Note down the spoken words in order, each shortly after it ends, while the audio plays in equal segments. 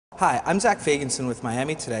Hi, I'm Zach Fagenson with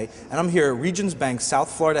Miami Today, and I'm here at Regions Bank's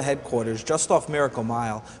South Florida headquarters just off Miracle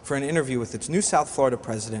Mile for an interview with its new South Florida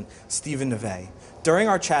president, Stephen Nivet. During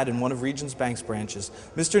our chat in one of Regions Bank's branches,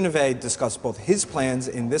 Mr. Nivet discussed both his plans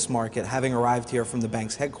in this market, having arrived here from the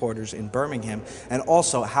bank's headquarters in Birmingham, and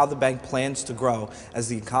also how the bank plans to grow as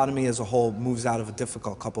the economy as a whole moves out of a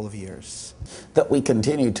difficult couple of years. That we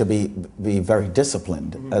continue to be very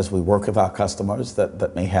disciplined as we work with our customers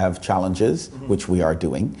that may have challenges, which we are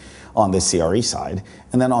doing on the CRE side,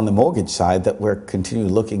 and then on the mortgage side that we're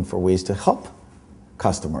continually looking for ways to help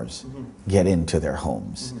customers get into their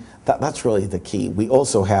homes. That's really the key. We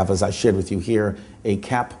also have, as I shared with you here, a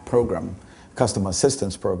CAP program, customer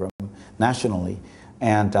assistance program nationally,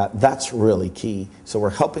 and that's really key. So we're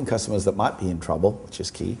helping customers that might be in trouble, which is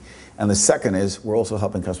key. And the second is we're also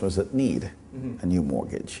helping customers that need a new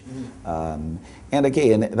mortgage. And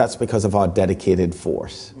again, that's because of our dedicated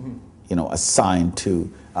force, assigned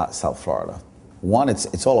to South Florida. One,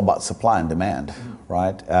 it's all about supply and demand,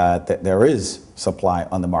 right? There is supply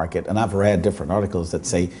on the market, and I've read different articles that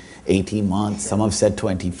say 18 months, some have said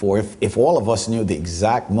 24. If all of us knew the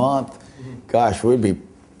exact month, gosh, we'd be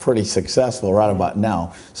pretty successful right about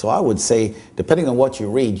now. So I would say, depending on what you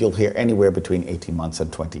read, you'll hear anywhere between 18 months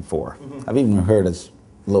and 24. I've even heard as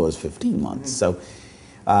low as 15 months. So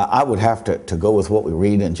I would have to go with what we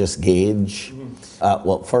read and just gauge.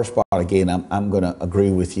 Well, first part, again, I'm going to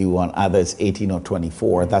agree with you on either it's 18 or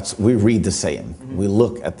 24. We read the same. We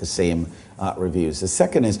look at the same reviews. The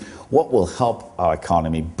second is what will help our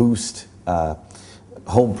economy boost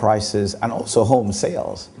home prices and also home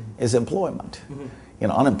sales is employment.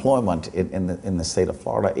 Unemployment in the state of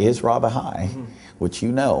Florida is rather high, which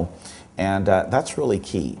you know. And that's really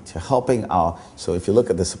key to helping so if you look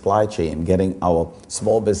at the supply chain, getting our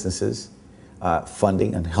small businesses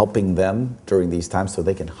funding and helping them during these times so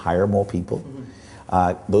they can hire more people.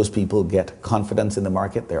 Those people get confidence in the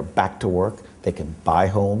market, they're back to work, they can buy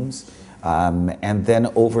homes. And then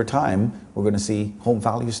over time, we're going to see home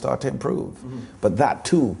values start to improve. But that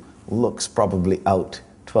too looks probably out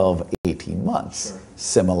 12, 18 months,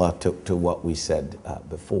 similar to what we said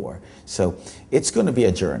before. So it's going to be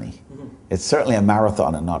a journey. It's certainly a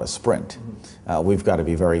marathon and not a sprint. We've got to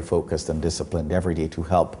be very focused and disciplined every day to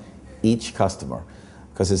help each customer.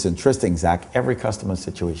 Because it's interesting, Zach, every customer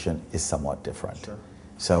situation is somewhat different.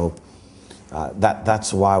 So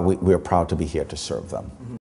that's why we're proud to be here to serve them.